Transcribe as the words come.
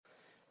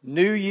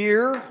New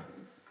year,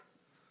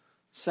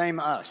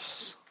 same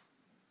us.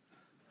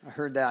 I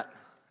heard that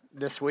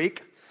this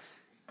week.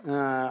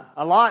 A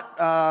lot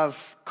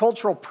of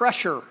cultural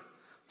pressure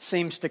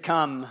seems to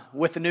come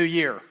with the new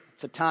year.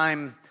 It's a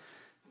time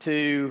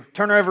to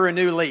turn over a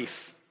new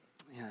leaf,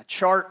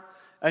 chart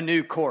a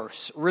new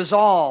course,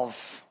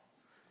 resolve,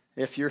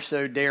 if you're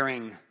so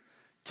daring,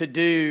 to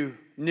do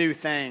new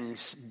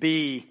things,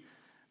 be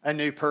a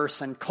new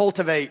person,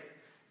 cultivate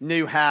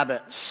new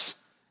habits,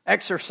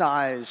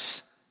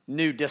 exercise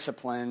new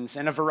disciplines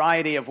in a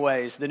variety of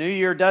ways. The new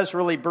year does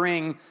really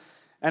bring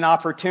an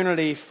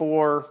opportunity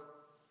for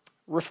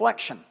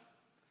reflection.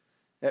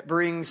 It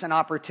brings an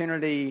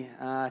opportunity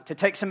to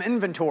take some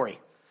inventory.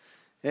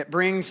 It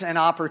brings an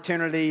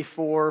opportunity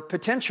for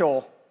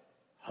potential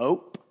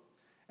hope,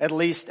 at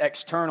least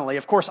externally.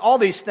 Of course, all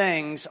these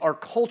things are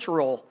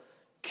cultural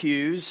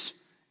cues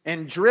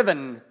and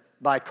driven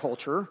by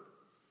culture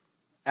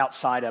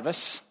outside of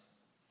us.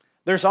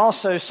 There's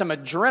also some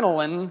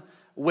adrenaline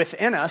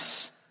within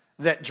us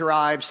that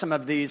drives some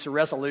of these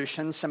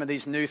resolutions, some of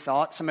these new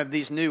thoughts, some of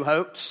these new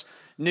hopes,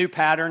 new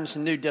patterns,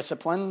 and new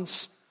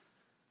disciplines.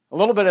 A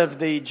little bit of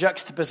the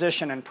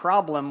juxtaposition and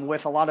problem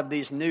with a lot of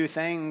these new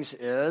things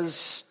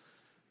is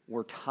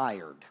we're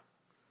tired.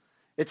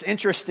 It's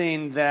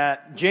interesting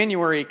that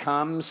January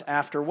comes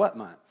after what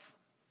month?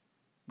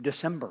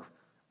 December.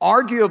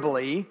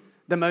 Arguably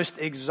the most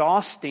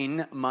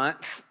exhausting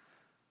month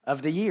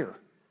of the year.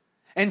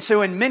 And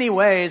so in many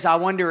ways, I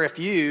wonder if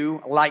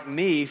you, like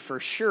me for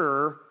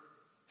sure,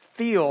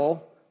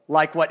 feel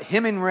like what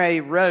Hemingway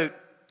wrote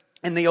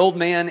in The Old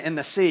Man and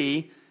the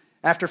Sea.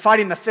 After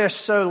fighting the fish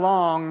so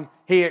long,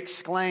 he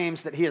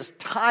exclaims that he is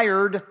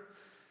tired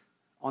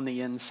on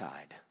the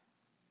inside.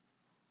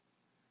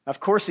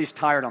 Of course, he's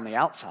tired on the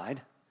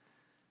outside,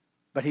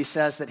 but he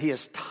says that he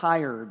is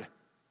tired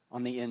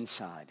on the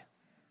inside.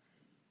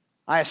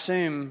 I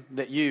assume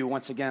that you,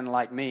 once again,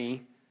 like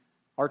me,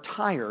 are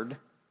tired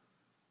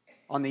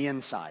on the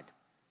inside.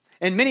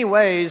 In many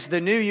ways,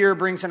 the new year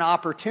brings an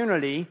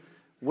opportunity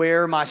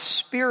where my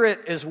spirit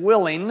is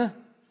willing,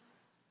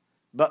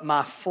 but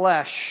my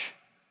flesh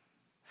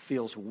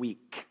feels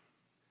weak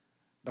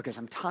because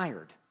I'm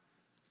tired.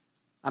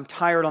 I'm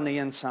tired on the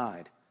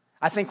inside.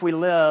 I think we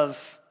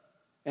live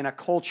in a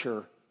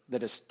culture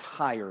that is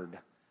tired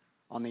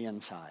on the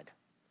inside.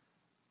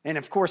 And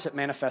of course, it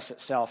manifests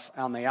itself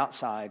on the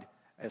outside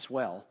as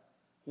well.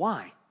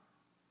 Why?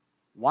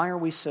 Why are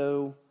we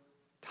so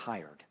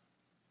tired?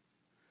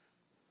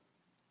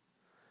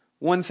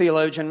 One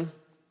theologian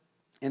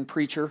and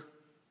preacher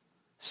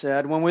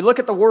said, when we look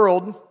at the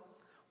world,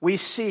 we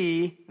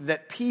see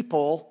that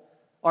people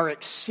are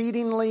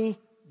exceedingly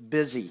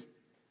busy.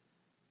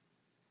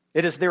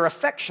 It is their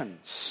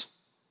affections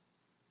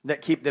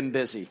that keep them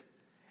busy.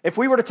 If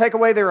we were to take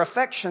away their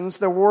affections,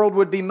 the world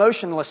would be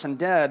motionless and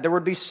dead. There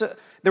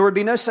would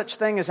be no such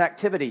thing as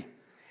activity.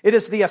 It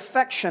is the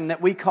affection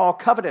that we call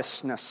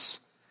covetousness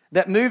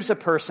that moves a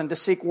person to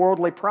seek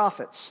worldly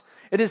profits.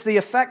 It is the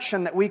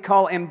affection that we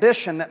call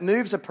ambition that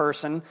moves a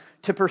person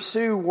to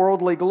pursue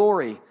worldly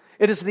glory.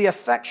 It is the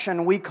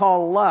affection we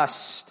call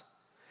lust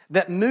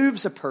that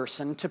moves a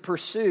person to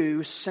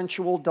pursue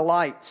sensual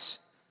delights.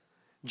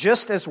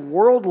 Just as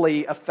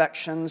worldly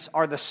affections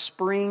are the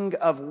spring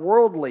of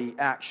worldly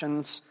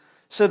actions,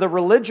 so the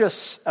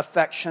religious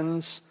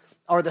affections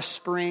are the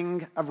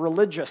spring of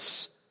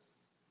religious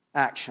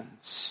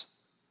actions.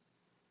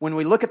 When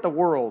we look at the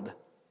world,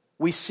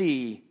 we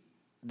see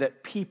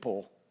that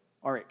people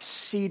are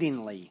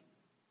exceedingly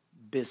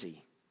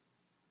busy.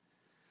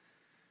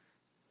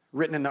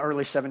 Written in the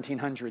early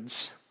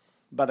 1700s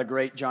by the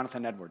great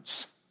Jonathan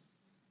Edwards.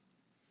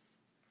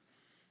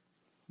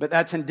 But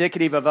that's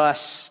indicative of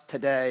us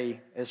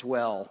today as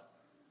well,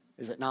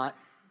 is it not?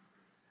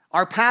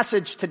 Our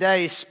passage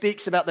today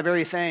speaks about the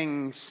very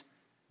things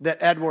that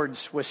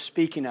Edwards was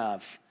speaking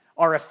of.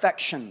 Our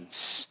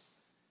affections,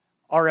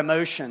 our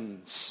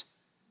emotions,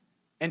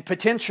 and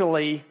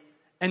potentially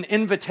an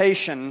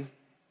invitation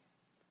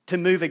to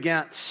move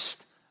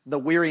against the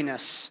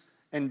weariness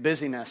and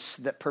busyness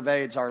that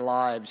pervades our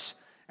lives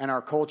and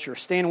our culture.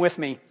 Stand with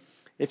me,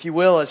 if you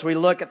will, as we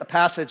look at the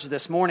passage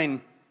this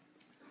morning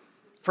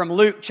from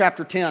Luke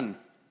chapter 10.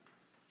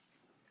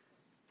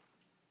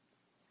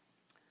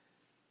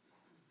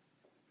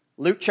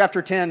 Luke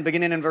chapter 10,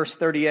 beginning in verse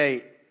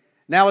 38.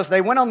 Now as they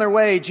went on their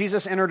way,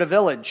 Jesus entered a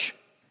village,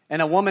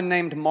 and a woman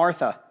named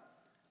Martha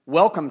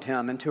welcomed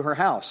him into her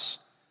house.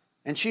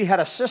 And she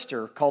had a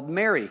sister called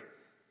Mary,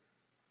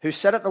 who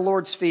sat at the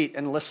Lord's feet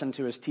and listened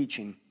to his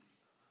teaching.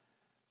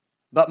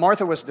 But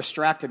Martha was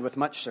distracted with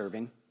much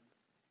serving,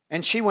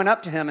 and she went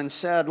up to him and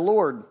said,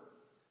 Lord,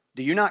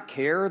 do you not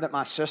care that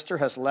my sister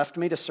has left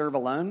me to serve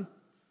alone?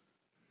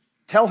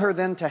 Tell her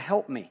then to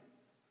help me.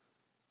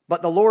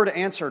 But the Lord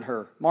answered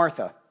her,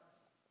 Martha,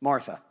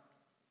 Martha,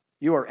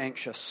 you are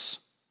anxious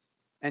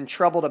and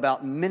troubled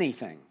about many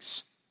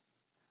things,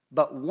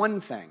 but one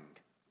thing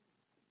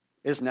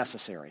is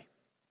necessary.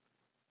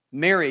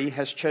 Mary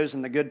has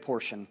chosen the good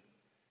portion,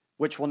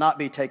 which will not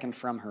be taken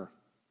from her.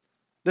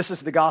 This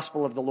is the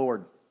gospel of the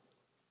Lord.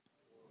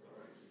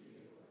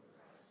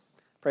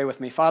 Pray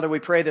with me. Father, we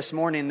pray this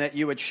morning that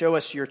you would show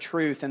us your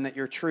truth and that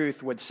your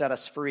truth would set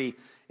us free.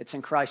 It's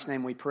in Christ's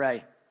name we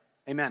pray.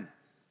 Amen.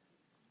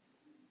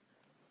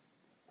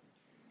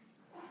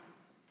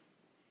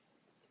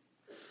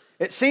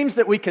 It seems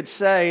that we could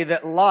say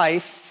that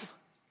life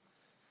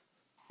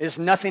is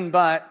nothing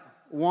but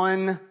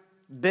one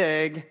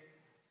big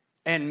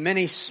and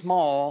many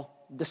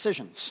small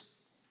decisions.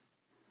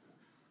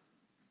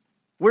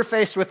 We're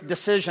faced with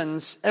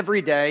decisions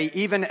every day,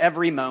 even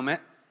every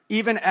moment.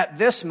 Even at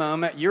this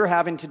moment, you're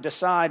having to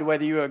decide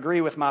whether you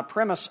agree with my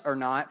premise or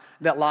not,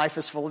 that life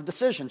is full of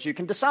decisions. You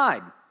can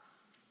decide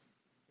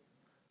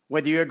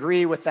whether you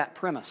agree with that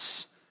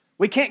premise.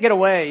 We can't get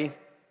away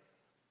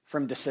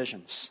from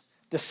decisions.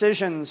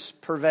 Decisions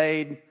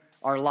pervade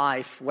our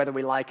life, whether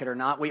we like it or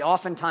not. We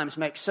oftentimes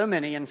make so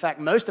many, in fact,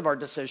 most of our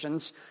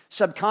decisions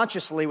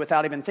subconsciously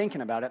without even thinking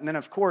about it. And then,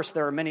 of course,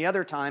 there are many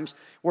other times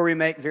where we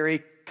make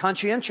very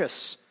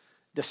conscientious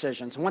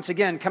decisions. Once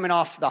again, coming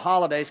off the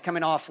holidays,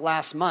 coming off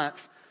last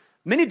month,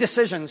 many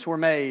decisions were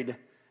made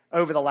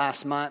over the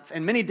last month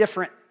in many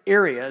different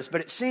areas,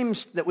 but it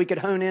seems that we could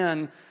hone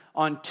in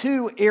on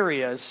two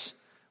areas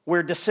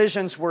where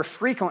decisions were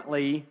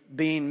frequently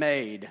being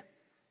made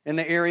in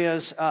the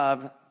areas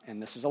of, and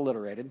this is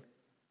alliterated,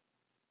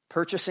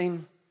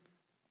 purchasing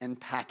and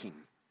packing,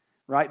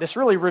 right? This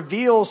really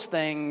reveals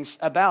things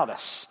about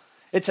us.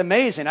 It's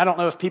amazing. I don't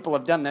know if people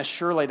have done this.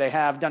 Surely they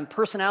have done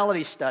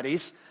personality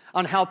studies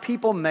on how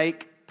people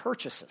make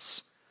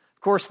purchases.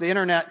 Of course, the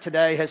internet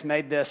today has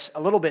made this a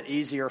little bit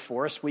easier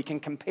for us. We can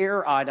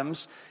compare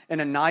items in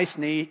a nice,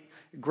 neat,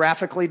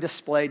 graphically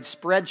displayed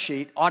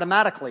spreadsheet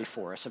automatically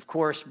for us. Of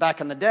course,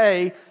 back in the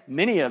day,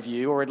 many of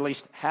you, or at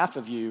least half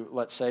of you,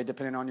 let's say,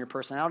 depending on your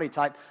personality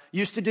type,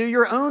 used to do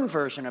your own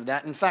version of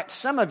that. In fact,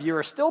 some of you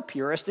are still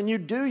purist and you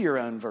do your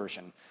own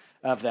version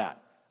of that.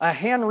 A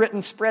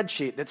handwritten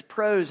spreadsheet that's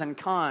pros and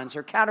cons,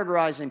 or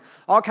categorizing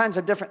all kinds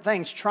of different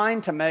things,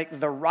 trying to make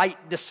the right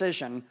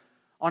decision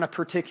on a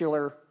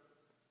particular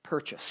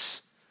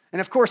purchase. And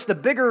of course, the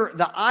bigger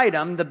the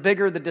item, the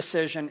bigger the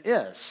decision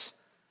is.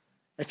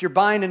 If you're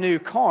buying a new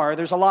car,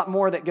 there's a lot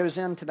more that goes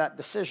into that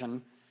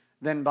decision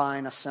than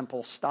buying a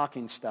simple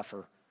stocking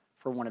stuffer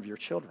for one of your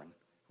children,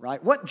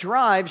 right? What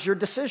drives your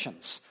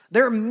decisions?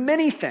 There are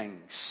many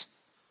things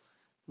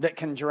that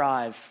can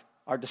drive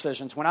our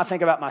decisions. When I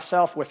think about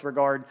myself with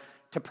regard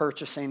to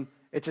purchasing,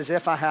 it's as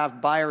if I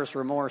have buyer's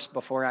remorse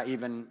before I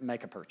even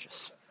make a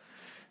purchase.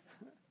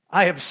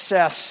 I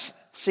obsess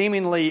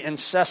seemingly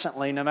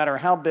incessantly, no matter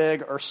how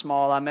big or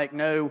small. I make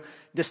no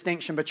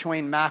distinction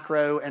between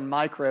macro and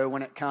micro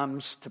when it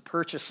comes to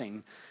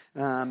purchasing,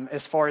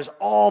 as far as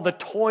all the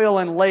toil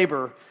and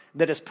labor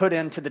that is put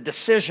into the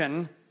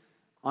decision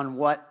on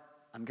what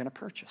I'm going to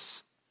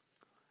purchase.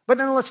 But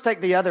then let's take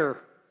the other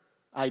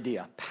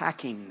idea,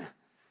 packing.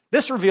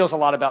 This reveals a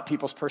lot about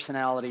people's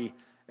personality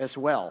as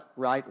well,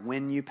 right?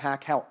 When you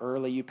pack, how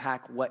early you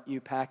pack, what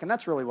you pack. And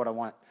that's really what I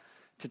want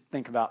to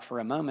think about for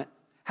a moment.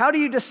 How do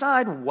you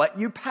decide what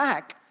you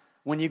pack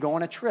when you go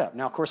on a trip?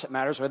 Now, of course, it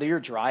matters whether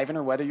you're driving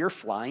or whether you're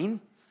flying.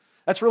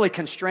 That's really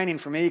constraining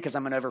for me because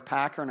I'm an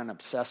overpacker and an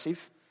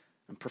obsessive.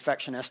 I'm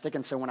perfectionistic,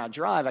 and so when I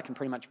drive, I can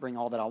pretty much bring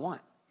all that I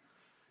want.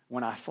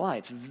 When I fly,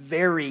 it's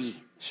very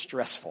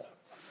stressful.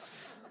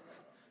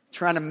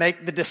 Trying to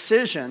make the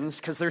decisions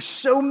because there's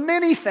so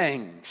many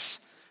things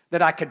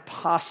that I could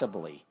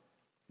possibly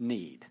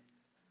need.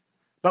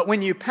 But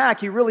when you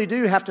pack, you really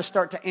do have to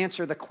start to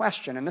answer the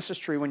question, and this is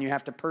true when you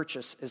have to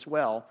purchase as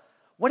well,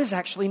 what is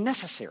actually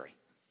necessary?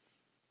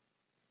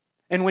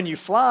 And when you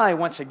fly,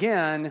 once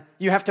again,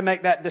 you have to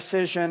make that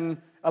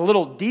decision a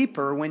little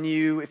deeper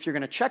if you're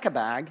going to check a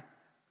bag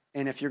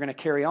and if you're going to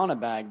carry on a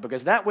bag,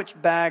 because that which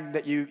bag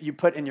that you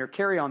put in your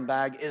carry-on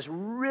bag is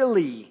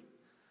really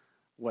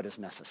what is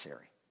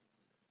necessary.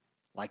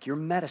 Like your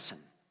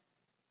medicine,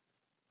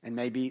 and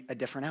maybe a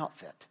different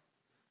outfit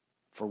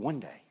for one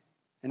day,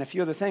 and a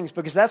few other things,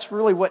 because that's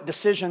really what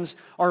decisions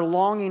are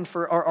longing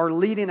for, or are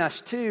leading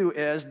us to,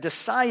 is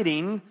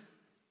deciding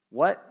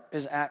what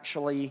is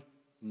actually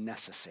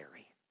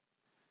necessary.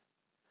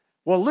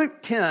 Well,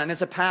 Luke 10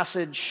 is a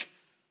passage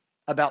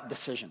about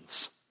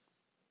decisions.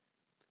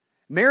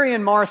 Mary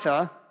and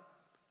Martha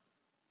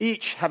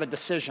each have a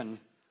decision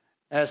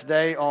as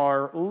they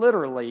are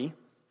literally,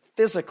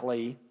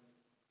 physically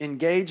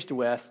engaged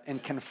with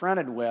and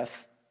confronted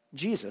with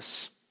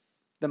Jesus,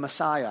 the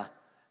Messiah,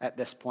 at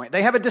this point.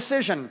 They have a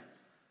decision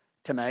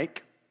to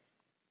make.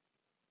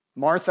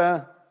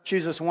 Martha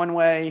chooses one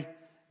way,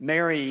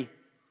 Mary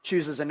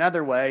chooses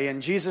another way,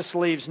 and Jesus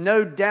leaves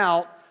no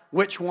doubt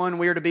which one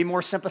we are to be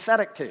more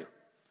sympathetic to.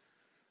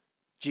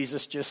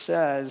 Jesus just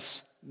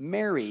says,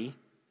 Mary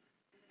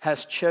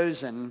has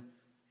chosen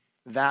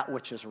that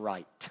which is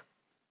right,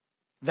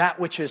 that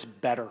which is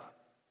better.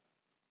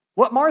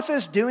 What Martha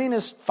is doing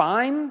is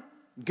fine,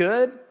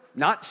 good,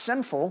 not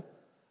sinful,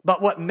 but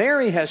what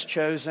Mary has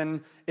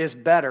chosen is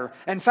better.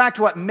 In fact,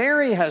 what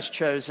Mary has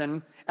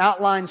chosen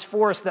outlines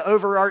for us the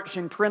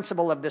overarching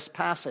principle of this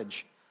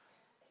passage.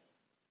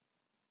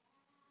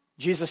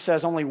 Jesus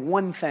says only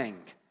one thing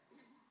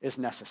is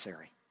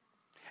necessary.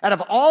 Out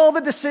of all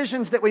the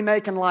decisions that we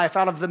make in life,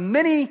 out of the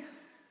many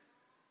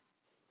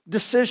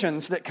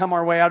decisions that come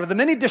our way, out of the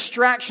many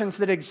distractions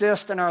that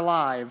exist in our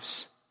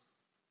lives,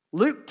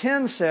 Luke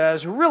 10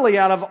 says, really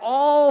out of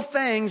all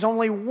things,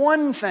 only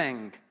one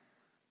thing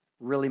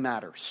really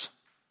matters.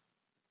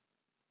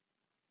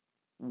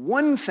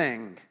 One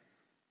thing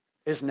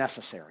is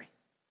necessary.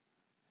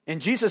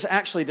 And Jesus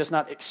actually does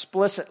not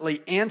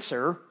explicitly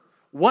answer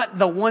what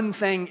the one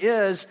thing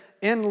is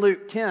in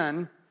Luke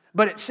 10,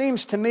 but it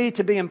seems to me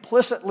to be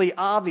implicitly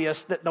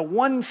obvious that the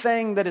one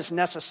thing that is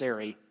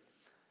necessary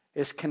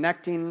is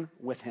connecting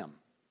with Him.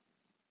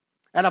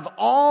 Out of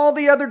all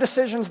the other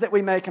decisions that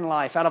we make in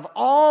life, out of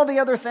all the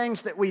other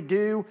things that we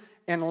do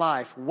in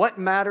life, what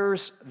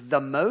matters the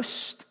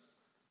most?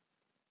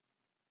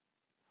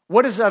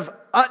 What is of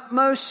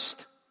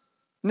utmost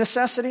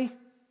necessity?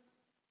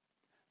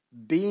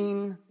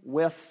 Being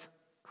with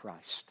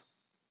Christ.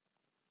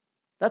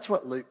 That's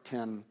what Luke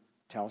 10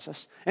 tells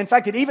us. In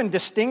fact, it even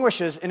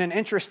distinguishes in an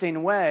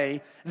interesting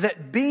way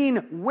that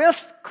being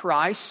with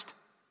Christ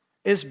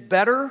is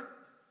better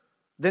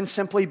than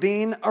simply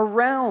being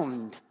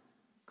around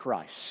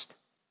Christ.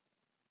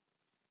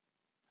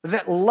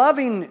 That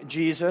loving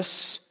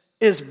Jesus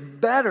is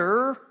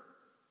better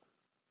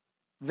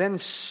than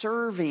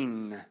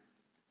serving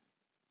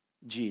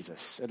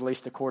Jesus, at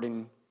least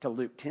according to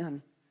Luke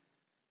 10.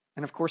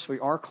 And of course, we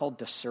are called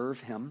to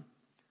serve Him.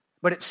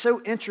 But it's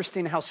so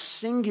interesting how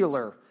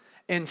singular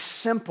and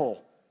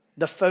simple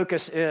the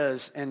focus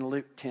is in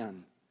Luke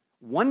 10.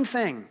 One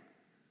thing.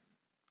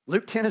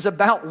 Luke 10 is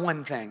about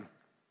one thing.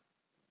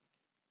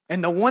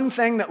 And the one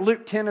thing that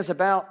Luke 10 is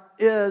about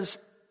is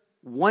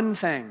one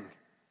thing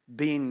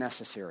being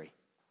necessary.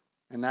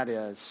 And that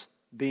is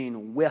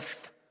being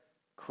with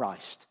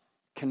Christ,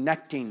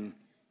 connecting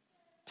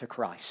to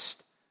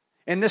Christ.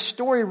 And this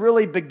story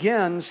really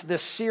begins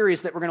this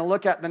series that we're going to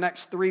look at the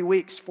next 3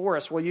 weeks for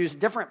us. We'll use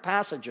different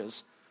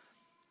passages,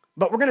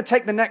 but we're going to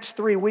take the next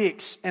 3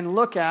 weeks and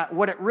look at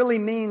what it really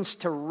means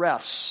to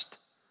rest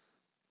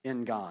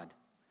in God.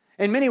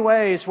 In many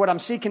ways, what I'm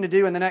seeking to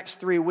do in the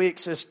next 3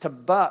 weeks is to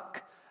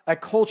buck a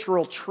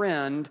cultural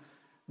trend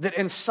that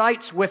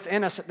incites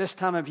within us at this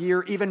time of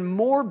year even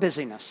more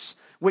busyness,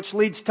 which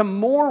leads to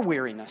more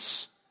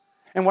weariness.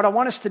 And what I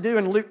want us to do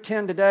in Luke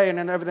 10 today and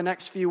then over the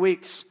next few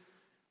weeks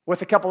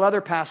with a couple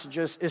other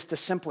passages is to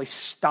simply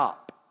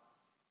stop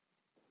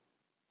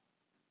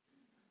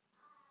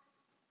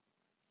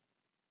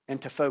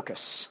and to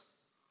focus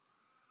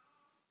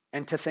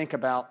and to think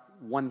about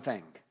one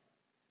thing.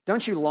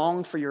 Don't you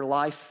long for your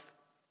life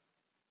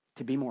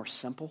to be more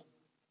simple?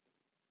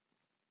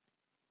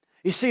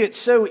 You see, it's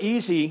so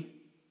easy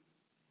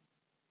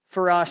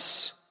for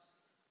us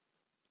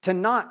to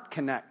not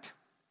connect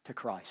to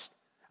Christ.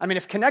 I mean,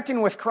 if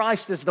connecting with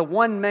Christ is the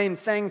one main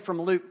thing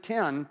from Luke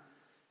 10,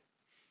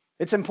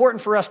 it's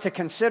important for us to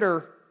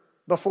consider,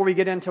 before we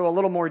get into a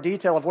little more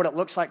detail of what it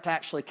looks like to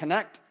actually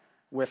connect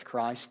with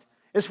Christ,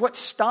 is what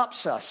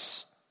stops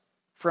us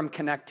from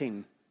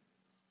connecting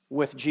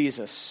with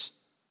Jesus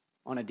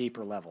on a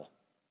deeper level.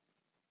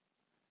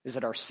 Is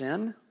it our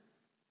sin?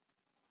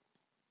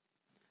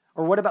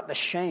 Or what about the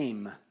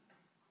shame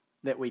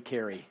that we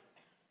carry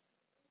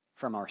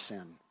from our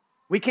sin?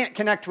 We can't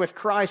connect with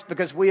Christ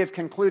because we have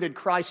concluded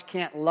Christ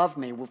can't love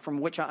me, from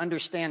which I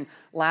understand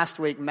last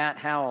week Matt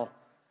Howell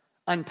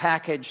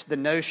unpackaged the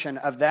notion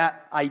of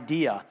that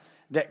idea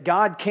that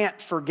God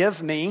can't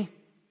forgive me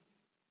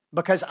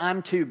because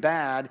I'm too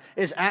bad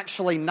is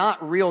actually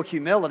not real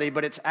humility,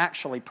 but it's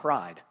actually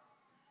pride.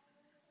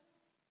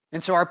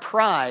 And so our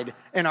pride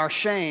and our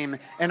shame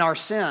and our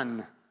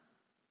sin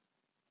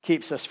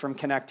keeps us from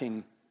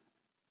connecting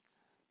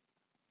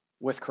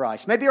with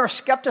Christ. Maybe our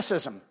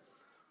skepticism,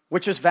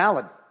 which is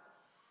valid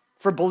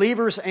for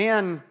believers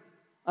and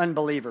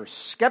unbelievers.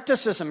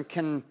 Skepticism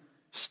can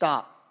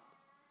stop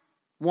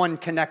one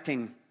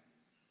connecting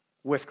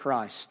with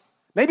Christ.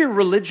 Maybe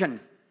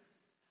religion.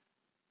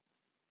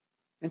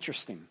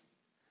 Interesting.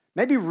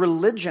 Maybe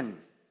religion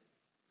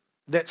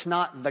that's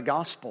not the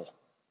gospel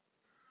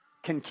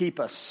can keep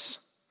us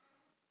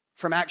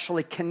from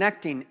actually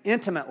connecting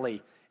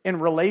intimately and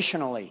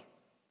relationally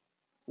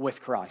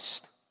with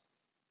Christ.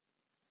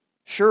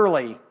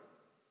 Surely,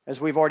 as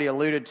we've already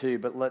alluded to,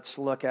 but let's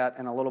look at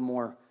in a little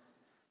more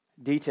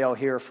detail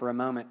here for a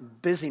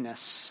moment,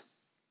 busyness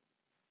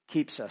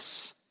keeps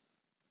us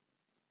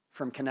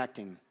from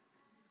connecting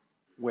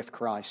with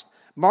Christ.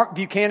 Mark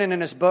Buchanan,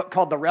 in his book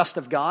called The Rest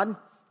of God,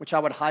 which I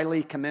would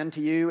highly commend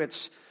to you,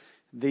 it's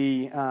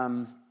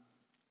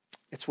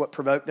what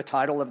provoked the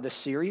title of this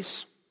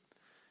series.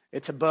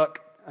 It's a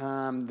book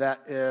that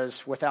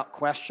is, without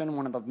question,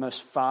 one of the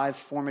most 5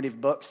 formative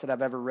books that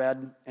I've ever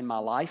read in my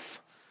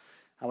life.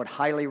 I would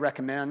highly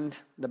recommend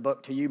the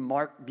book to you.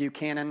 Mark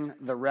Buchanan,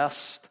 The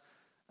Rest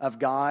of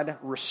God,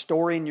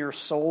 Restoring Your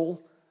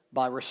Soul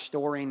by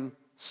Restoring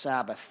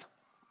Sabbath.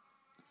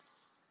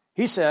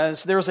 He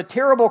says, there's a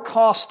terrible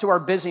cost to our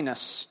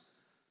busyness.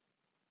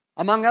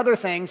 Among other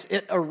things,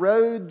 it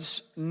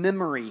erodes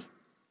memory.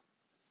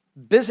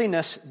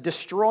 Busyness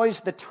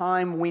destroys the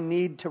time we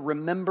need to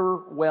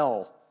remember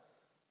well.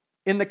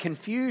 In the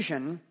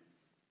confusion,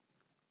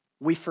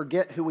 we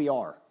forget who we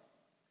are.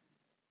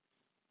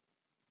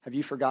 Have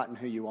you forgotten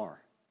who you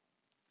are?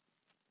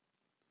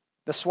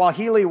 The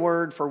Swahili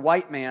word for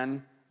white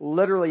man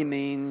literally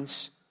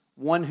means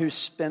one who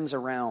spins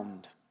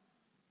around,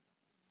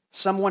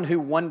 someone who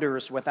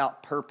wanders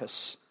without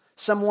purpose,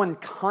 someone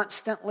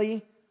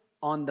constantly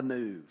on the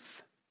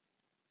move.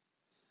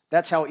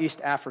 That's how East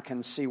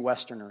Africans see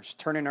Westerners,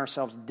 turning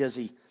ourselves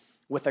dizzy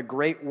with a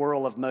great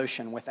whirl of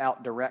motion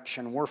without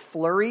direction. We're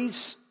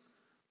flurries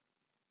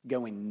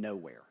going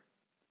nowhere.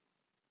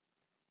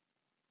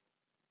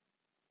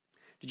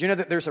 Did you know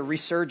that there's a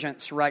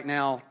resurgence right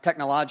now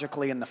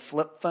technologically in the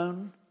flip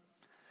phone?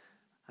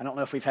 I don't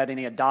know if we've had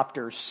any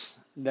adopters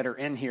that are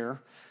in here.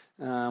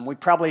 We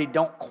probably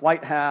don't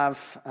quite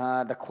have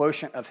the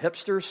quotient of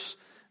hipsters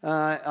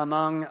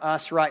among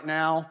us right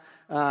now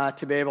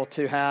to be able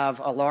to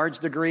have a large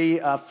degree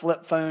of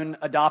flip phone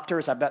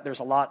adopters. I bet there's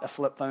a lot of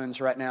flip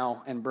phones right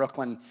now in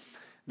Brooklyn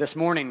this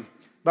morning.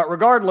 But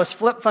regardless,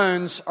 flip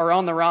phones are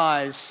on the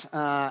rise,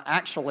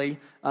 actually,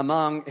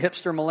 among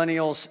hipster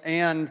millennials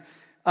and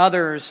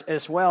others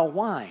as well.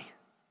 Why?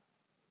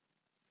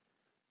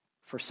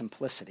 For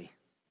simplicity.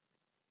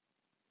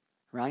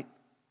 Right?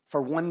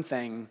 For one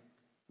thing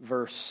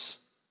versus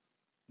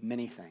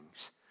many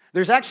things.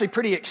 There's actually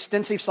pretty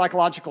extensive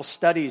psychological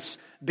studies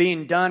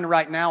being done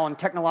right now on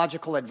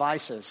technological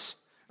devices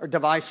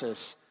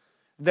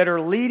that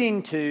are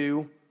leading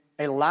to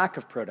a lack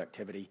of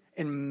productivity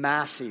in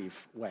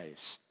massive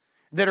ways,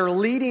 that are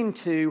leading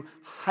to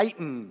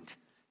heightened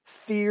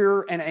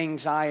fear and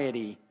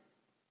anxiety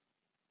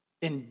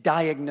in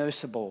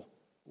diagnosable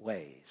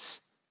ways.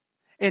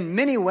 In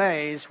many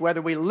ways,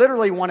 whether we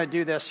literally want to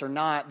do this or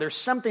not, there's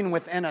something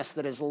within us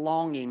that is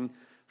longing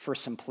for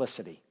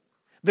simplicity.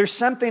 There's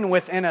something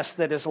within us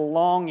that is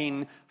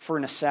longing for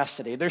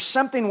necessity. There's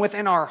something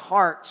within our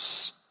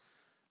hearts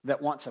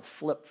that wants a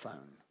flip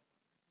phone,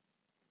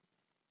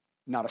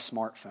 not a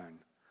smartphone.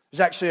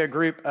 There's actually a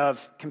group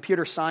of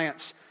computer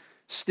science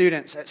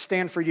students at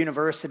Stanford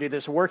University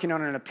that's working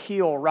on an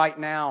appeal right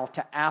now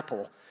to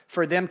Apple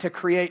for them to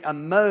create a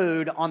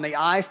mode on the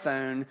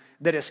iPhone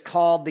that is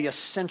called the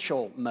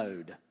Essential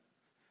Mode,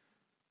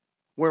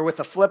 where with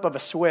the flip of a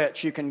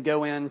switch, you can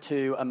go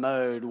into a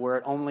mode where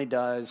it only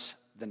does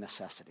the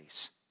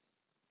necessities.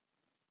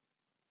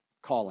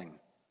 Calling,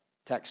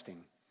 texting,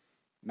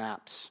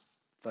 maps,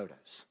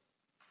 photos.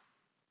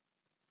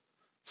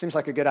 Seems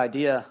like a good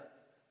idea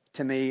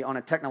to me on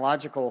a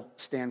technological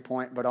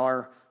standpoint, but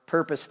our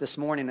purpose this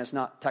morning is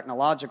not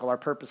technological. Our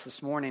purpose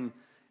this morning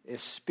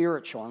is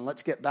spiritual. And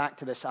let's get back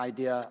to this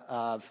idea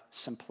of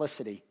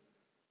simplicity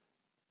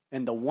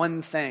and the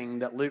one thing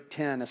that Luke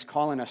 10 is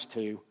calling us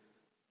to,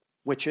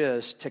 which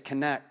is to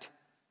connect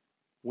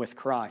with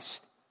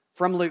Christ.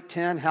 From Luke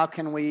 10, how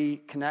can we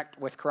connect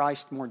with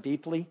Christ more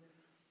deeply?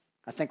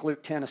 I think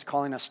Luke 10 is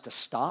calling us to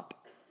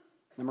stop.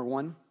 Number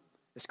one,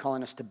 is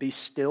calling us to be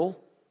still.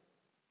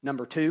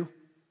 Number two,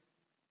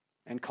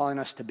 and calling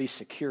us to be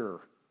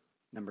secure.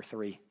 Number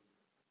three.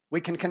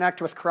 We can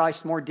connect with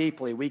Christ more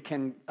deeply. We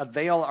can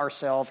avail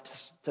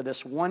ourselves to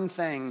this one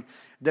thing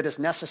that is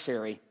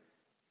necessary,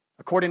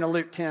 according to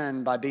Luke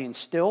 10, by being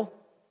still,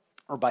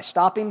 or by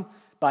stopping,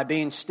 by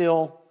being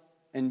still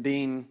and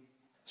being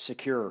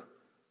secure.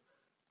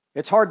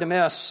 It's hard to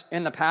miss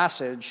in the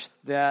passage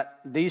that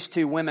these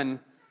two women,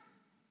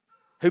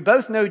 who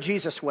both know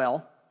Jesus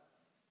well,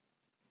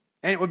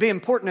 and it would be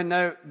important to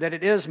note that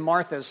it is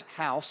Martha's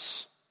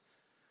house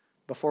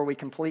before we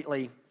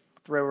completely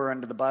throw her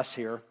under the bus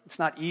here. It's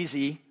not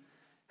easy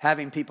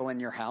having people in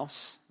your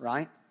house,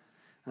 right?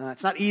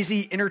 It's not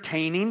easy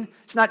entertaining.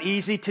 It's not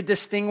easy to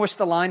distinguish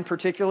the line,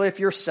 particularly if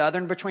you're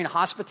Southern, between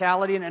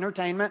hospitality and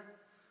entertainment.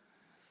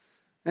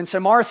 And so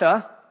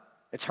Martha,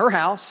 it's her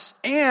house,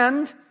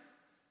 and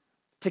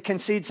to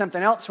concede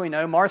something else we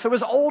know, Martha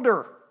was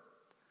older,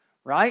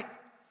 right?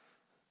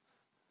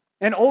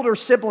 And older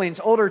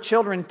siblings, older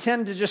children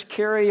tend to just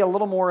carry a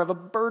little more of a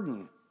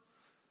burden.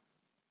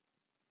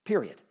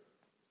 Period.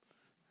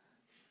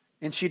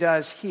 And she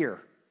does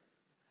here.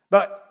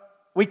 But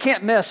we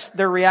can't miss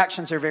their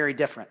reactions are very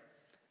different.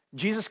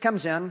 Jesus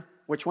comes in,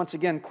 which once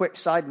again, quick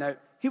side note,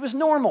 he was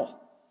normal.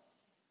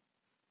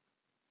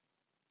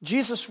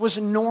 Jesus was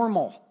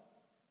normal.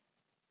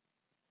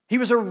 He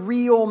was a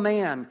real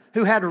man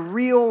who had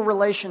real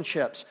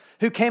relationships,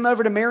 who came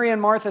over to Mary and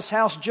Martha's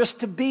house just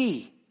to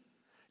be,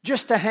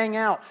 just to hang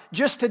out,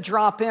 just to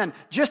drop in,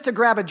 just to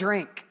grab a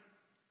drink,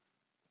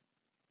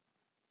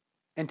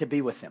 and to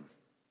be with them,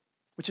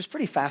 which is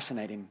pretty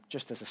fascinating,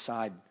 just as a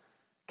side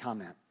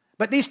comment.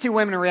 But these two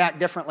women react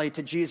differently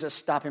to Jesus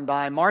stopping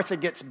by. Martha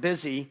gets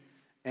busy,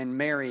 and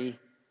Mary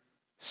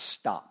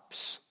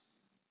stops.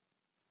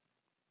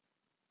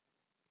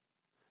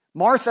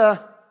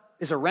 Martha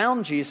is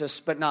around Jesus,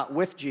 but not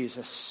with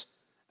Jesus.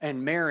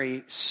 And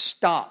Mary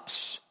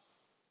stops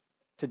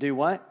to do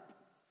what?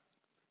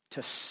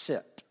 To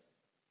sit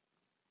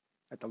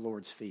at the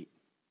Lord's feet.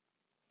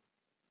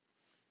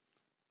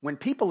 When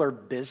people are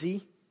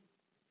busy,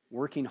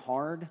 working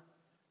hard,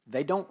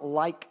 they don't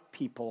like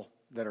people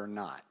that are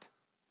not.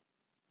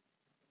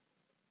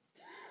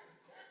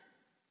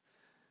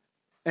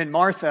 And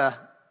Martha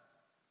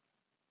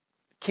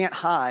can't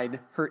hide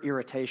her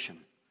irritation.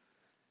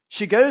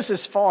 She goes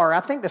as far,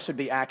 I think this would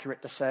be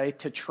accurate to say,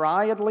 to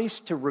try at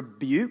least to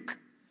rebuke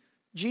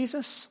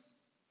Jesus.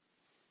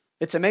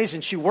 It's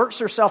amazing. She works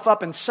herself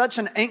up in such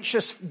an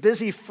anxious,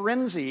 busy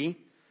frenzy,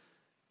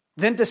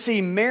 then to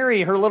see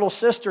Mary, her little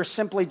sister,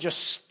 simply just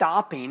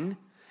stopping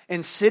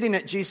and sitting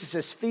at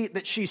Jesus' feet,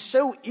 that she's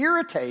so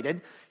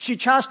irritated, she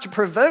tries to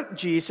provoke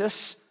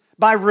Jesus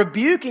by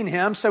rebuking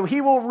him so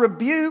he will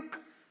rebuke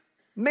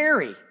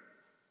Mary.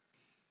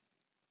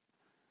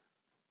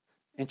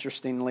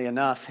 Interestingly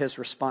enough, his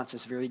response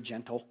is very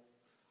gentle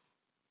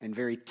and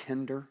very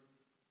tender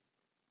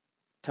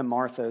to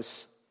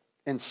Martha's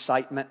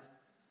incitement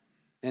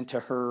and to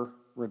her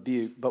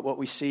rebuke. But what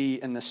we see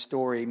in this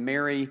story,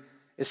 Mary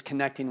is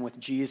connecting with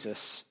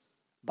Jesus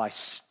by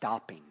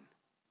stopping,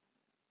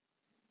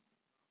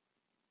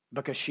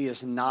 because she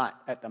is not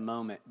at the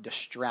moment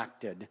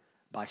distracted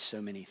by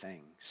so many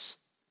things.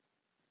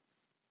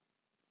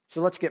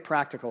 So let's get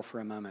practical for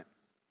a moment.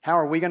 How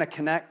are we going to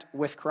connect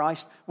with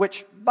Christ?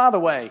 Which, by the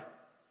way,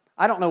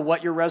 I don't know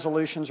what your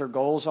resolutions or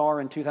goals are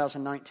in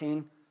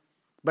 2019,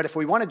 but if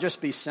we want to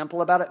just be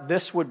simple about it,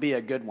 this would be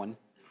a good one.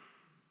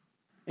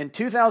 In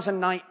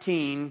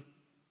 2019,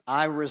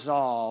 I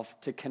resolve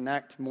to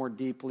connect more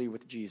deeply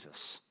with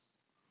Jesus.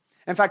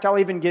 In fact, I'll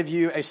even give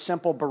you a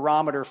simple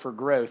barometer for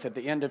growth at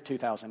the end of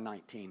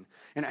 2019.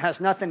 And it has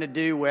nothing to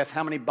do with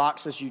how many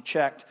boxes you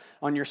checked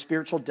on your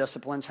spiritual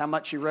disciplines, how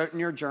much you wrote in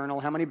your journal,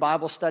 how many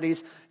Bible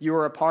studies you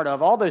were a part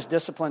of. All those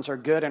disciplines are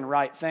good and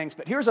right things.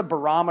 But here's a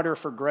barometer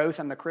for growth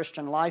in the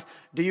Christian life.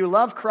 Do you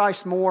love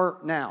Christ more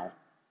now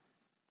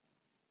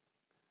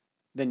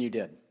than you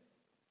did?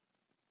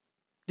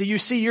 Do you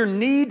see your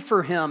need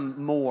for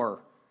him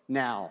more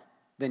now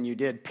than you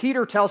did?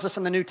 Peter tells us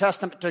in the New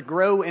Testament to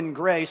grow in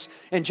grace,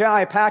 and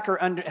J.I. Packer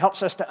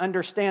helps us to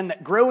understand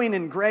that growing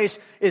in grace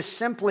is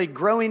simply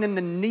growing in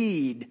the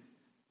need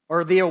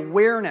or the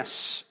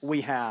awareness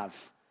we have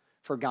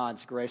for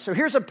God's grace. So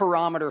here's a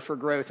barometer for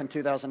growth in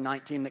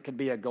 2019 that could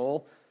be a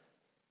goal.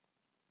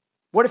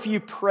 What if you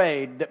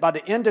prayed that by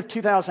the end of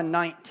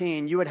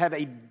 2019 you would have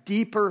a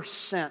deeper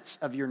sense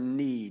of your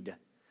need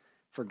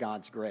for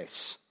God's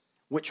grace,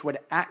 which would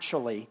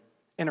actually,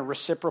 in a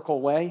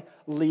reciprocal way,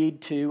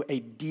 lead to a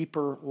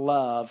deeper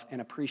love and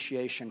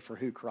appreciation for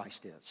who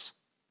Christ is?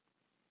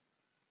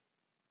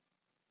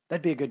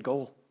 That'd be a good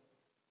goal.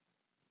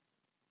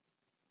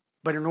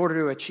 But in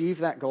order to achieve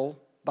that goal,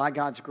 by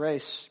God's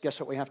grace, guess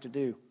what we have to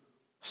do?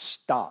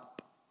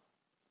 Stop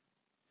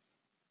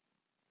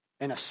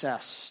and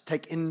assess,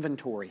 take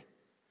inventory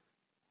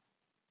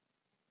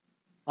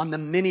on the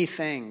many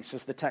things,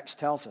 as the text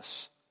tells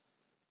us.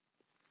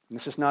 And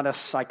this is not us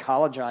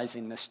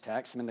psychologizing this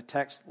text. I mean, the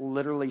text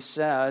literally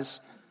says,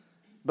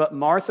 but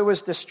Martha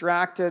was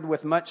distracted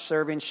with much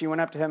serving. She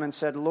went up to him and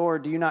said,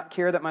 Lord, do you not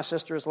care that my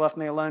sister has left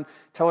me alone?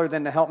 Tell her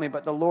then to help me.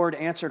 But the Lord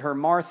answered her,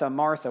 Martha,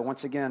 Martha.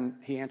 Once again,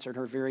 he answered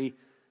her very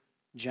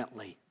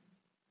gently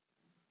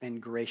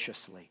and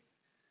graciously,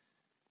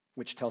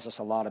 which tells us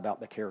a lot about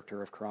the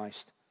character of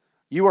Christ.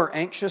 You are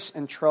anxious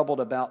and troubled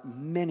about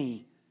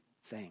many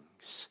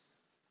things.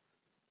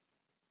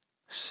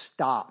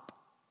 Stop.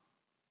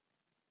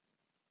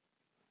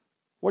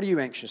 What are you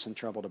anxious and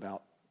troubled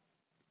about?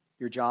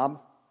 Your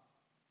job?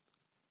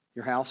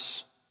 Your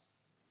house?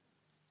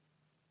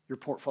 Your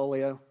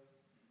portfolio?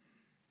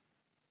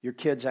 Your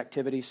kids'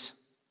 activities?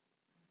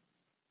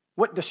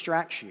 What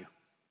distracts you?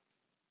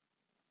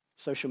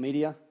 Social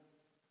media?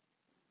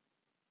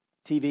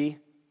 TV?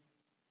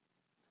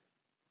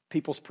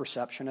 People's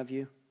perception of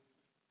you?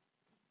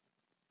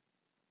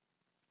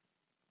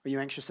 Are you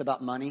anxious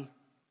about money?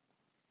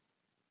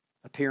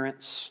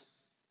 Appearance?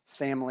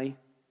 Family?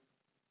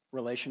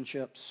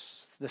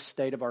 Relationships, the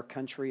state of our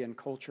country and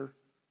culture?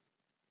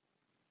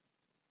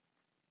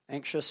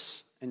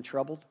 Anxious and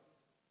troubled?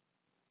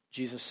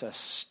 Jesus says,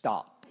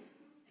 stop.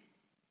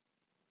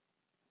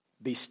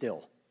 Be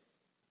still.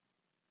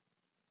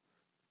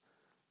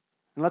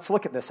 And let's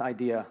look at this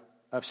idea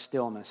of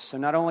stillness. So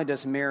not only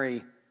does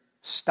Mary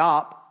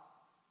stop,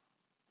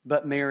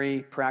 but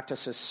Mary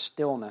practices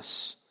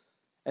stillness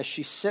as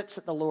she sits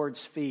at the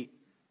Lord's feet.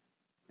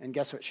 And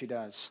guess what she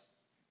does?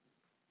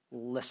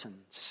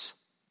 Listens.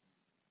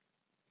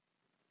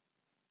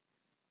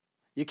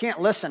 You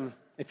can't listen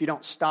if you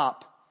don't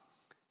stop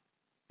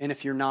and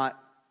if you're not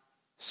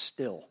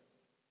still.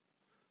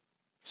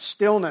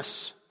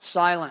 Stillness,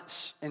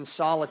 silence, and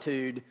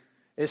solitude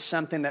is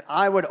something that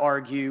I would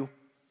argue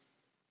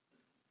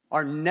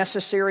are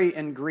necessary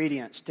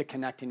ingredients to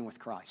connecting with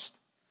Christ.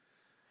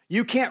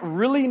 You can't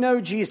really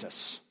know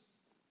Jesus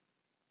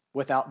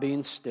without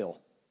being still,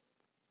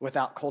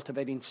 without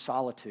cultivating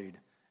solitude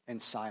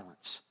and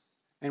silence.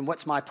 And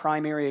what's my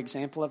primary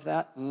example of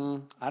that?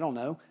 I don't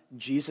know.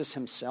 Jesus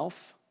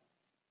himself.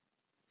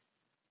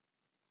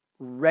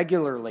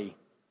 Regularly,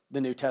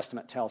 the New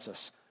Testament tells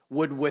us,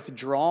 would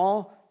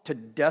withdraw to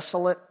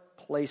desolate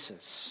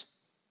places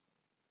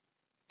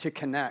to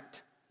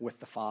connect with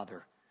the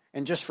Father.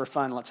 And just for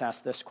fun, let's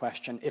ask this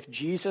question. If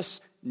Jesus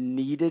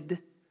needed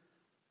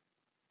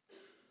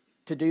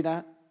to do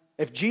that,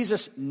 if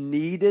Jesus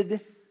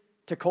needed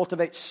to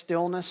cultivate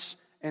stillness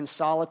and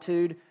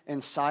solitude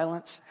and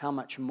silence, how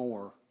much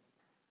more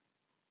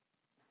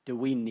do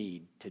we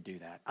need to do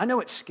that? I know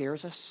it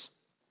scares us.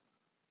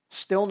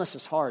 Stillness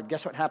is hard.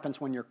 Guess what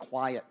happens when you're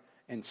quiet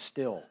and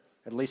still?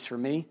 At least for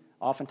me,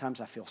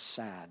 oftentimes I feel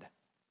sad.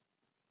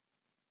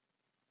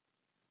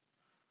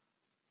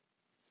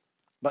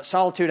 But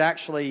solitude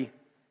actually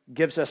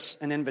gives us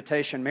an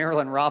invitation.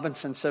 Marilyn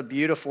Robinson so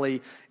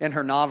beautifully in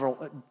her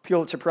novel,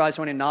 Pulitzer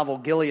Prize-winning novel,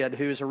 Gilead,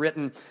 who's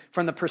written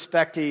from the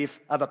perspective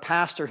of a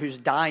pastor who's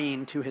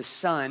dying to his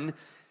son.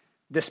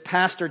 This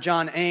pastor,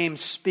 John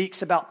Ames,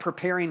 speaks about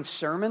preparing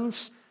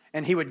sermons,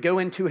 and he would go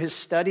into his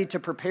study to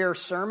prepare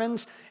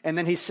sermons, and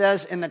then he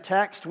says in the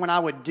text, when I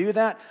would do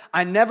that,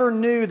 I never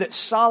knew that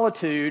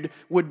solitude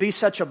would be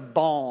such a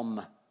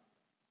balm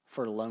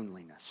for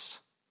loneliness.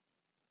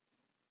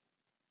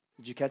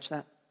 Did you catch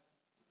that?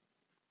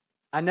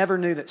 I never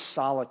knew that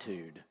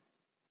solitude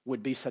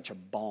would be such a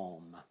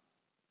balm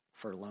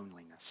for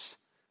loneliness.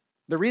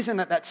 The reason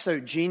that that's so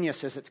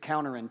genius is it's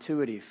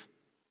counterintuitive,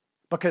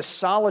 because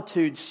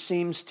solitude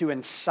seems to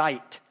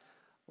incite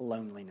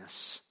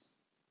loneliness.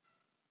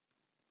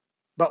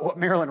 But what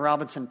Marilyn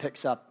Robinson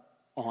picks up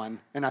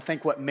on, and I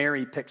think what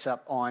Mary picks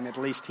up on, at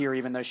least here,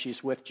 even though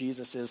she's with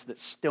Jesus, is that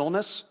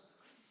stillness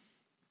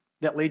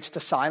that leads to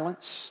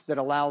silence, that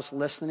allows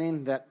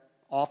listening, that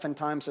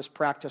oftentimes is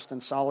practiced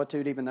in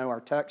solitude, even though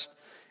our text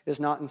is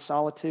not in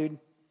solitude,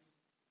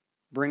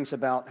 brings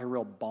about a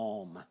real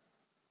balm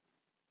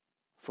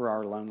for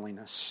our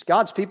loneliness.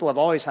 God's people have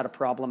always had a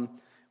problem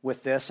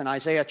with this. In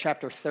Isaiah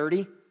chapter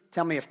 30,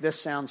 tell me if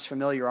this sounds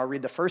familiar. I'll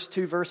read the first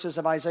 2 verses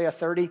of Isaiah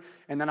 30,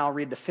 and then I'll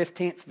read the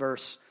 15th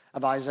verse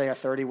of Isaiah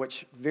 30,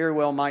 which very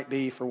well might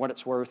be, for what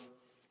it's worth,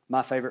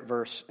 my favorite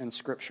verse in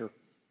Scripture.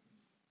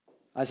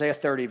 Isaiah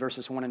 30,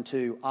 verses 1 and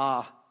 2.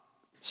 Ah,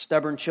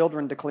 stubborn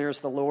children,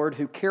 declares the Lord,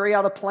 who carry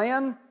out a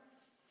plan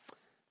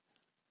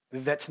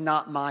that's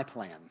not my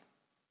plan,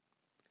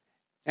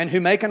 and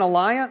who make an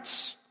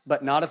alliance,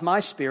 but not of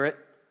my spirit,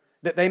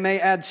 that they may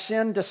add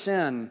sin to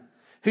sin,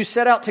 who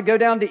set out to go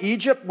down to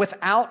Egypt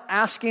without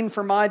asking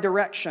for my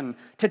direction,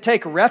 to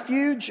take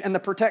refuge in the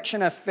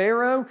protection of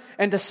Pharaoh,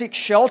 and to seek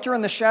shelter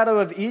in the shadow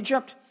of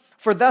Egypt.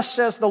 For thus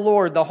says the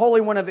Lord, the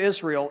Holy One of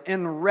Israel,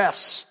 in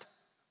rest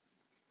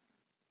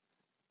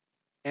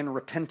and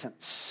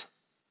repentance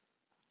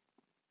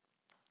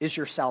is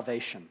your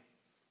salvation.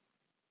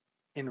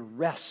 In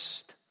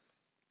rest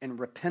and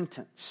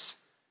repentance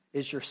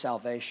is your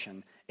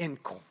salvation. In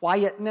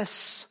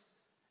quietness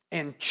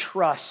and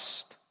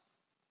trust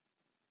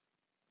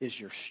is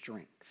your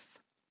strength.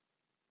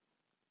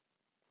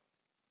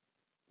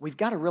 We've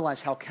got to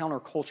realize how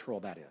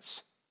countercultural that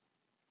is.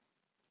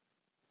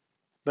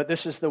 But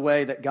this is the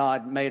way that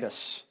God made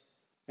us,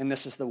 and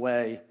this is the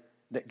way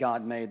that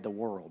God made the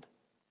world.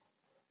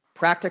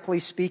 Practically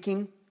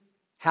speaking,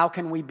 how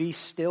can we be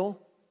still?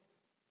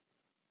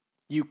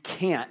 You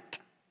can't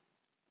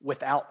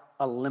without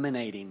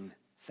eliminating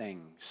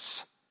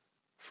things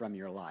from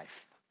your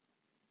life.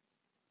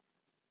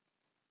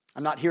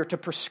 I'm not here to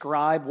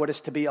prescribe what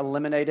is to be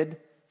eliminated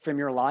from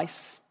your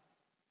life.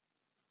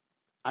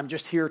 I'm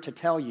just here to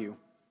tell you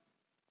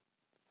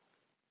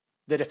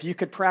that if you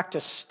could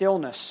practice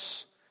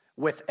stillness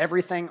with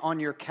everything on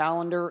your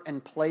calendar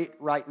and plate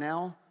right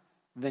now,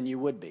 then you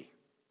would be.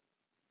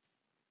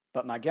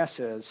 But my guess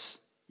is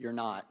you're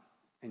not,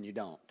 and you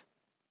don't,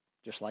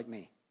 just like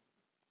me.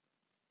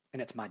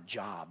 And it's my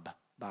job,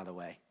 by the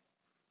way.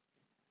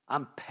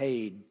 I'm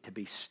paid to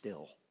be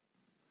still.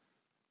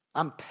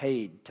 I'm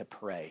paid to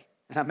pray.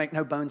 And I make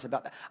no bones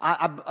about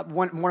that.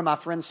 One of my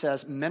friends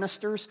says,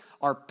 ministers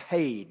are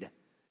paid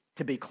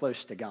to be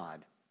close to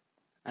God.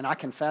 And I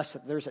confess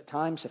that there's at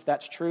times, if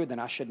that's true, then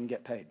I shouldn't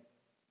get paid.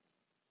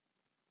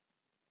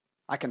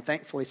 I can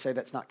thankfully say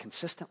that's not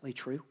consistently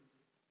true.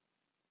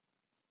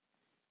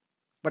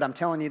 But I'm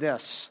telling you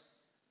this,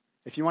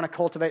 if you want to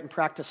cultivate and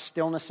practice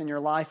stillness in your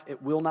life,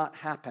 it will not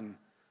happen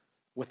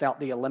without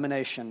the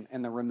elimination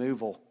and the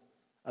removal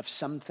of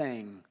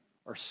something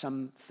or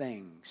some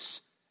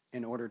things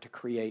in order to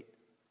create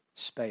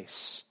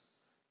space.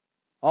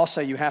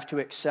 Also, you have to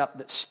accept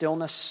that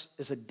stillness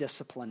is a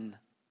discipline.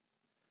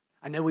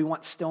 I know we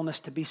want stillness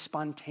to be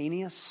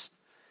spontaneous,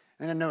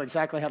 and I know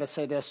exactly how to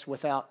say this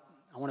without,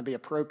 I want to be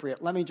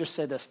appropriate. Let me just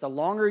say this. The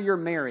longer you're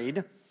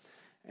married,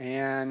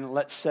 and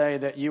let's say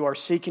that you are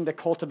seeking to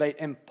cultivate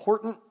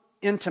important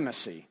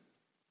intimacy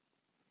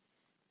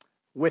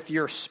with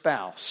your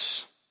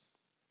spouse,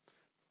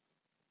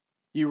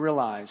 you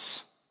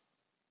realize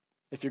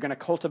if you're going to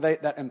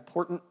cultivate that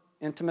important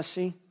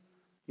intimacy,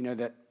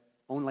 that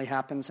only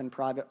happens in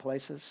private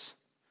places,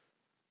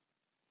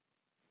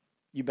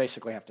 you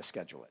basically have to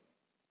schedule it.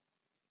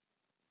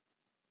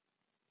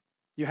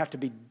 You have to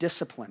be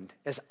disciplined,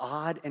 as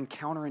odd and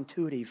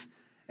counterintuitive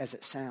as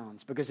it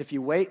sounds. Because if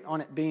you wait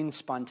on it being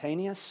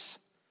spontaneous,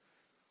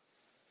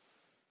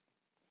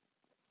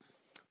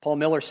 Paul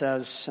Miller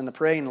says in The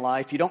Praying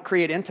Life, you don't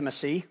create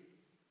intimacy.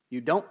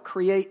 You don't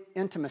create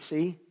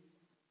intimacy.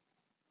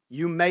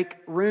 You make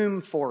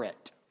room for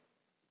it.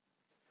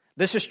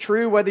 This is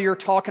true whether you're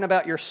talking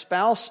about your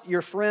spouse,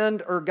 your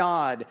friend, or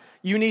God.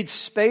 You need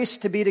space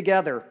to be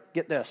together.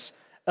 Get this.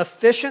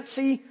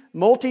 Efficiency,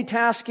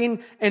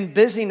 multitasking, and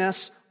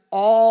busyness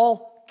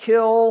all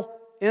kill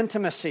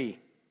intimacy.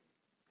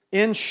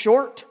 In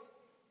short,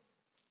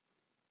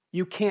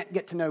 you can't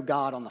get to know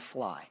God on the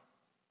fly.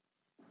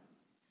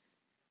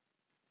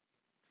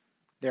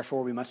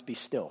 Therefore, we must be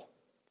still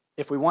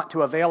if we want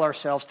to avail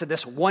ourselves to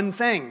this one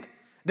thing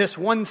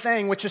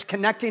which is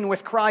connecting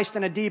with Christ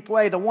in a deep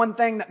way, the one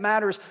thing that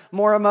matters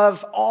more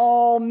above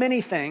all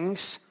many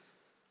things.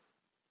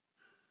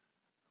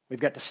 We've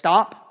got to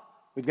stop,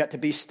 we've got to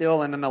be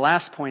still, and then the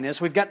last point is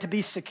we've got to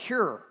be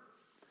secure.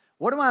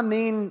 What do I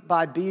mean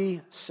by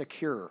be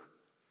secure?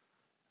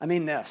 I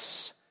mean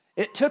this.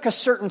 It took a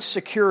certain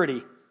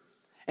security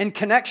and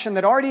connection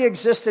that already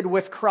existed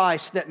with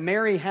Christ that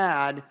Mary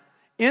had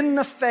in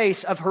the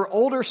face of her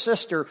older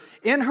sister,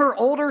 in her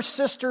older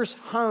sister's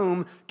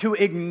home, to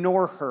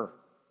ignore her.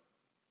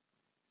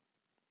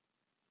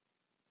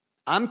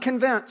 I'm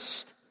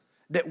convinced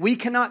that we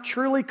cannot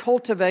truly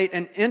cultivate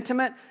an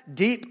intimate,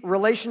 deep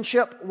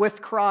relationship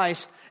with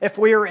Christ if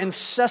we are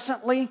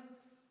incessantly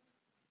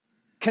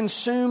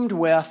consumed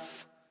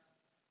with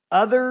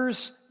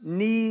others'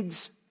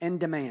 needs and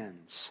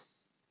demands.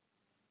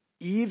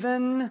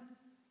 Even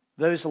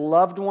those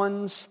loved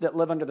ones that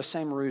live under the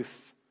same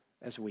roof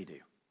as we do.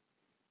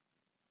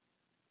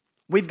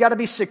 We've got to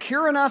be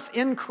secure enough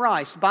in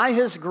Christ, by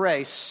His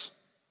grace,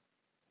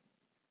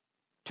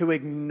 to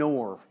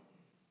ignore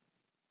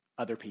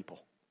other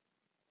people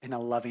in a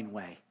loving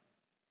way.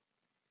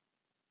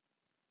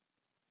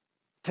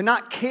 To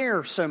not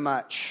care so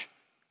much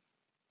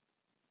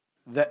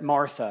that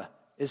Martha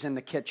is in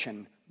the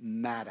kitchen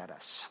mad at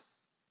us.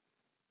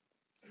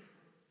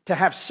 To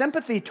have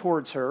sympathy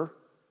towards her,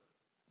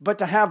 but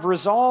to have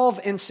resolve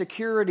and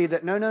security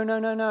that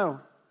no.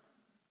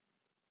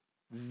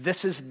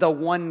 This is the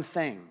one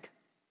thing.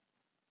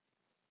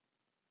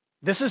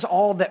 This is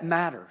all that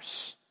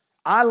matters.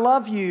 I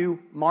love you,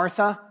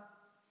 Martha.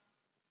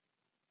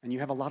 And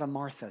you have a lot of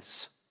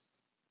Marthas.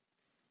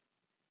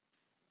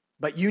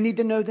 But you need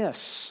to know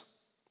this.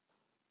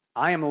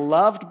 I am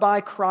loved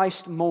by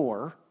Christ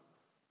more.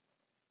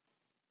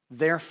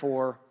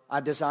 Therefore, I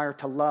desire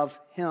to love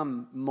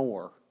Him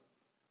more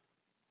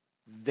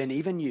than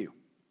even you.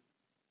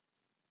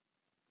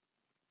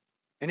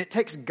 And it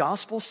takes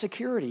gospel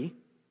security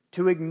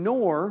to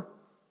ignore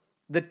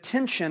the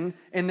tension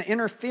and the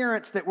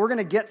interference that we're going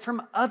to get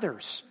from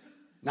others.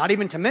 Not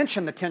even to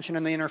mention the tension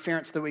and the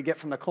interference that we get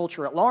from the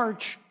culture at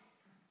large.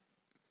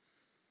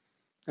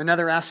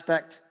 Another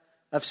aspect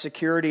of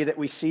security that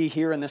we see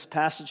here in this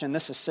passage, and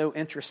this is so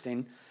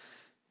interesting.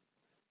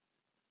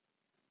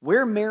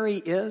 Where Mary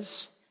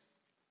is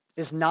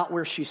not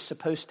where she's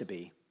supposed to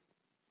be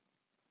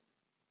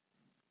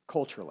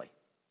culturally.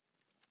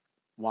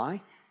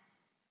 Why?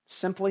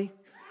 Simply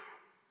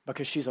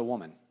because she's a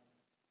woman.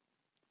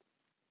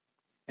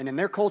 And in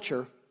their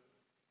culture,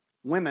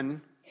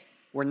 women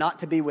were not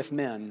to be with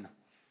men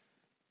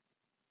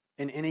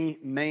in any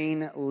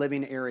main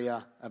living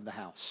area of the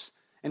house.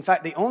 In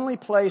fact, the only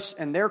place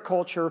in their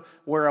culture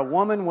where a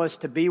woman was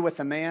to be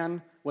with a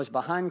man was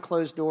behind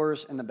closed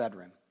doors in the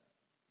bedroom.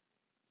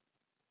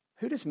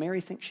 Who does Mary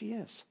think she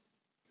is?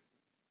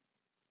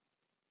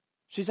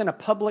 She's in a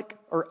public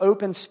or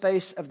open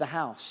space of the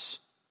house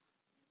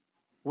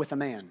with a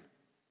man.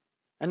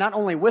 And not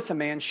only with a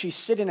man, she's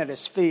sitting at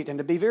his feet. And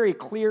to be very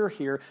clear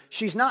here,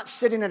 she's not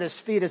sitting at his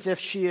feet as if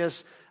she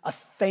is a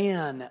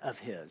fan of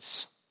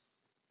his.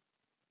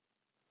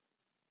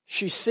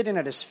 She's sitting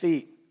at his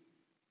feet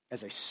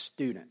as a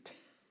student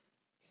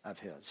of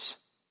his.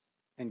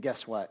 And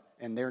guess what?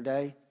 In their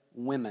day,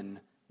 women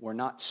were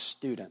not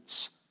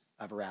students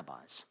of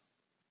rabbis.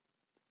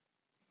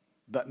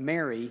 But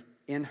Mary,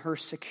 in her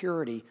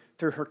security,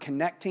 through her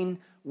connecting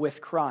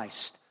with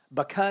Christ,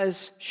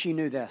 because she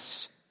knew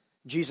this,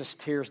 Jesus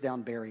tears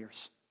down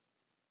barriers.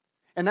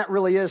 And that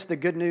really is the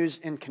good news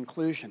in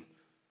conclusion.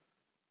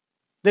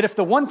 That if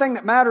the one thing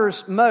that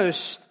matters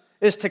most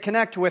is to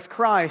connect with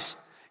Christ,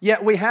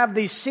 yet we have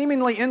these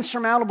seemingly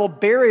insurmountable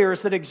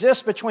barriers that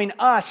exist between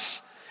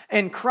us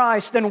and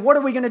Christ, then what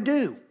are we going to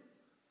do?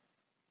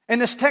 And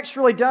this text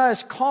really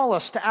does call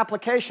us to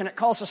application. It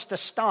calls us to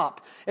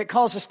stop. It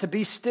calls us to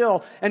be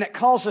still. And it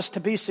calls us to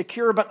be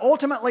secure. But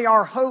ultimately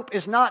our hope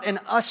is not in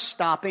us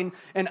stopping,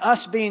 in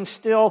us being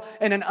still,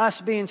 and in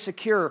us being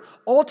secure.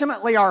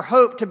 Ultimately our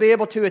hope to be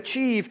able to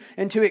achieve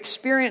and to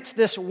experience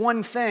this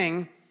one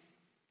thing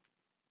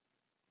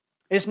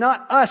is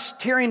not us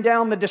tearing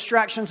down the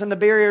distractions and the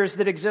barriers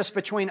that exist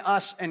between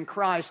us and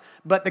Christ.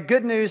 But the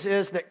good news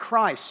is that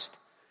Christ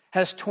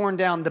has torn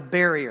down the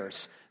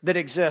barriers that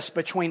exist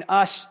between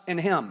us and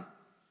Him.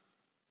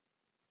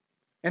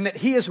 And that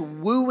He is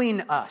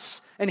wooing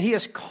us, and He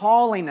is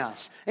calling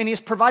us, and He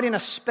is providing a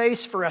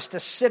space for us to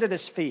sit at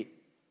His feet,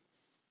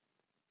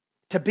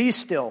 to be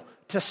still,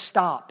 to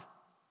stop,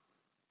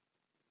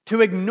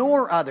 to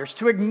ignore others,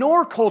 to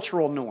ignore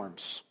cultural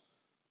norms,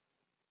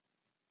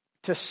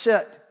 to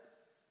sit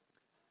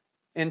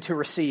and to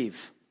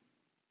receive.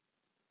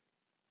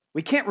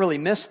 We can't really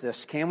miss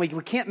this, can we?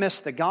 We can't miss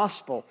the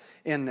gospel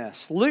in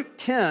this. Luke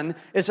 10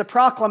 is a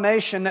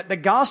proclamation that the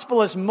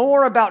gospel is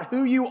more about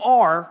who you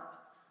are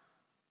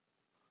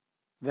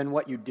than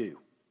what you do.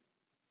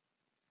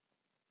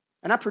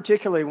 And I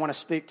particularly want to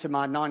speak to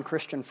my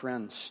non-Christian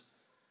friends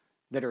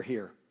that are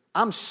here.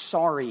 I'm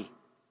sorry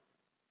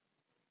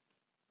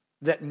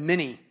that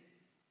many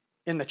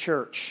in the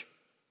church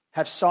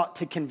have sought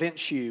to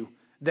convince you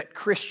that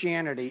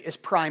Christianity is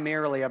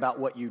primarily about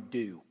what you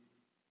do.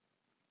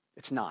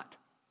 It's not.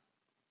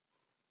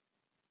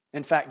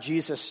 In fact,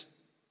 Jesus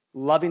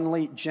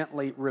lovingly,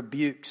 gently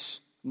rebukes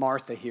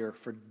Martha here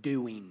for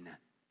doing.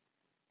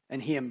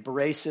 And he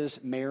embraces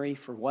Mary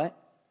for what?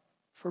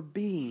 For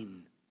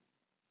being.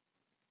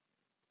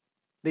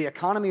 The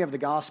economy of the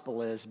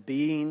gospel is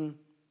being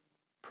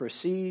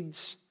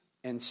precedes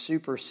and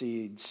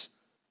supersedes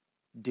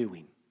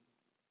doing.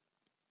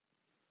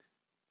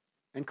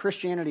 And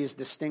Christianity is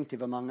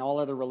distinctive among all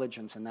other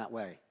religions in that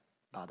way,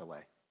 by the way.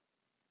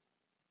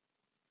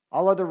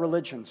 All other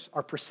religions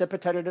are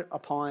precipitated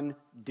upon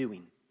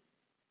doing.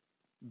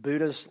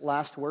 Buddha's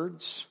last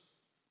words,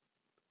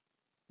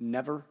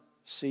 never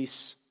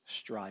cease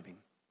striving.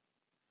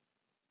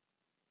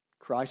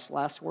 Christ's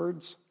last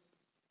words,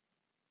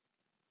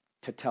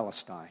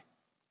 tetelestai.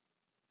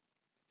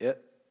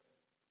 It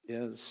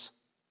is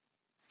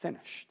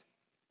finished.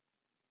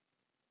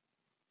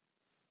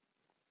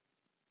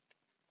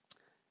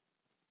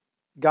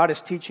 God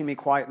is teaching me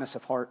quietness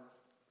of heart.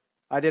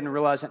 I didn't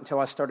realize it until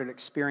I started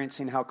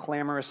experiencing how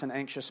clamorous and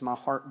anxious my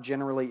heart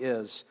generally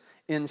is.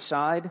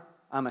 Inside,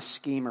 I'm a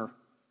schemer.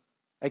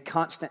 A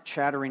constant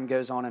chattering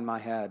goes on in my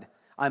head.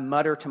 I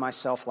mutter to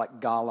myself like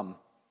Gollum.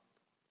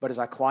 But as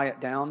I quiet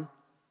down,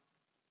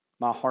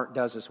 my heart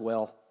does as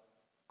well.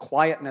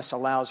 Quietness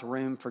allows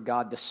room for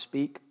God to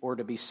speak or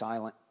to be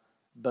silent.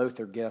 Both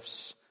are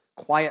gifts.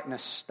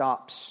 Quietness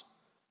stops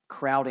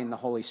crowding the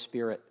Holy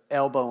Spirit,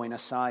 elbowing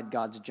aside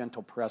God's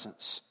gentle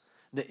presence.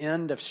 The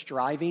end of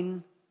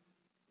striving,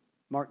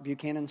 Mark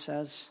Buchanan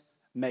says,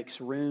 makes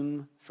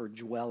room for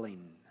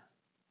dwelling.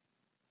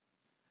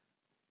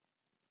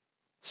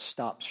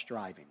 Stop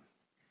striving.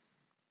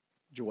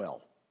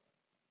 Dwell.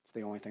 It's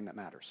the only thing that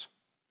matters.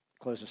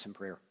 Close us in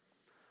prayer.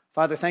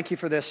 Father, thank you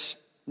for this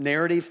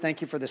narrative.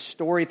 Thank you for this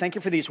story. Thank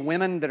you for these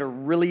women that are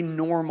really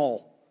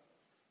normal.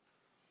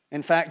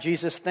 In fact,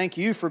 Jesus, thank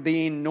you for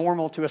being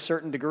normal to a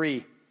certain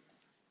degree,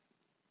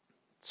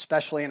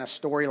 especially in a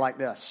story like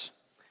this.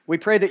 We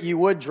pray that you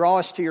would draw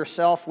us to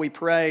yourself. We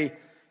pray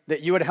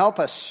that you would help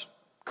us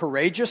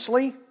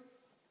courageously.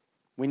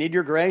 We need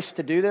your grace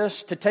to do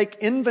this, to take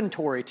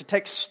inventory, to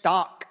take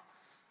stock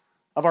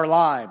of our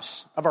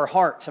lives, of our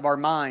hearts, of our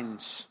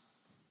minds,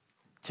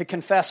 to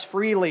confess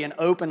freely and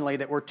openly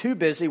that we're too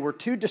busy, we're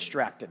too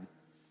distracted,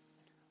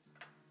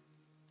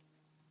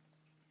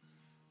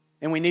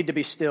 and we need to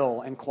be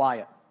still and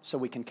quiet so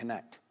we can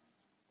connect.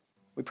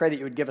 We pray that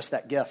you would give us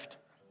that gift.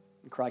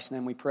 In Christ's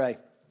name we pray.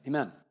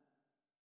 Amen.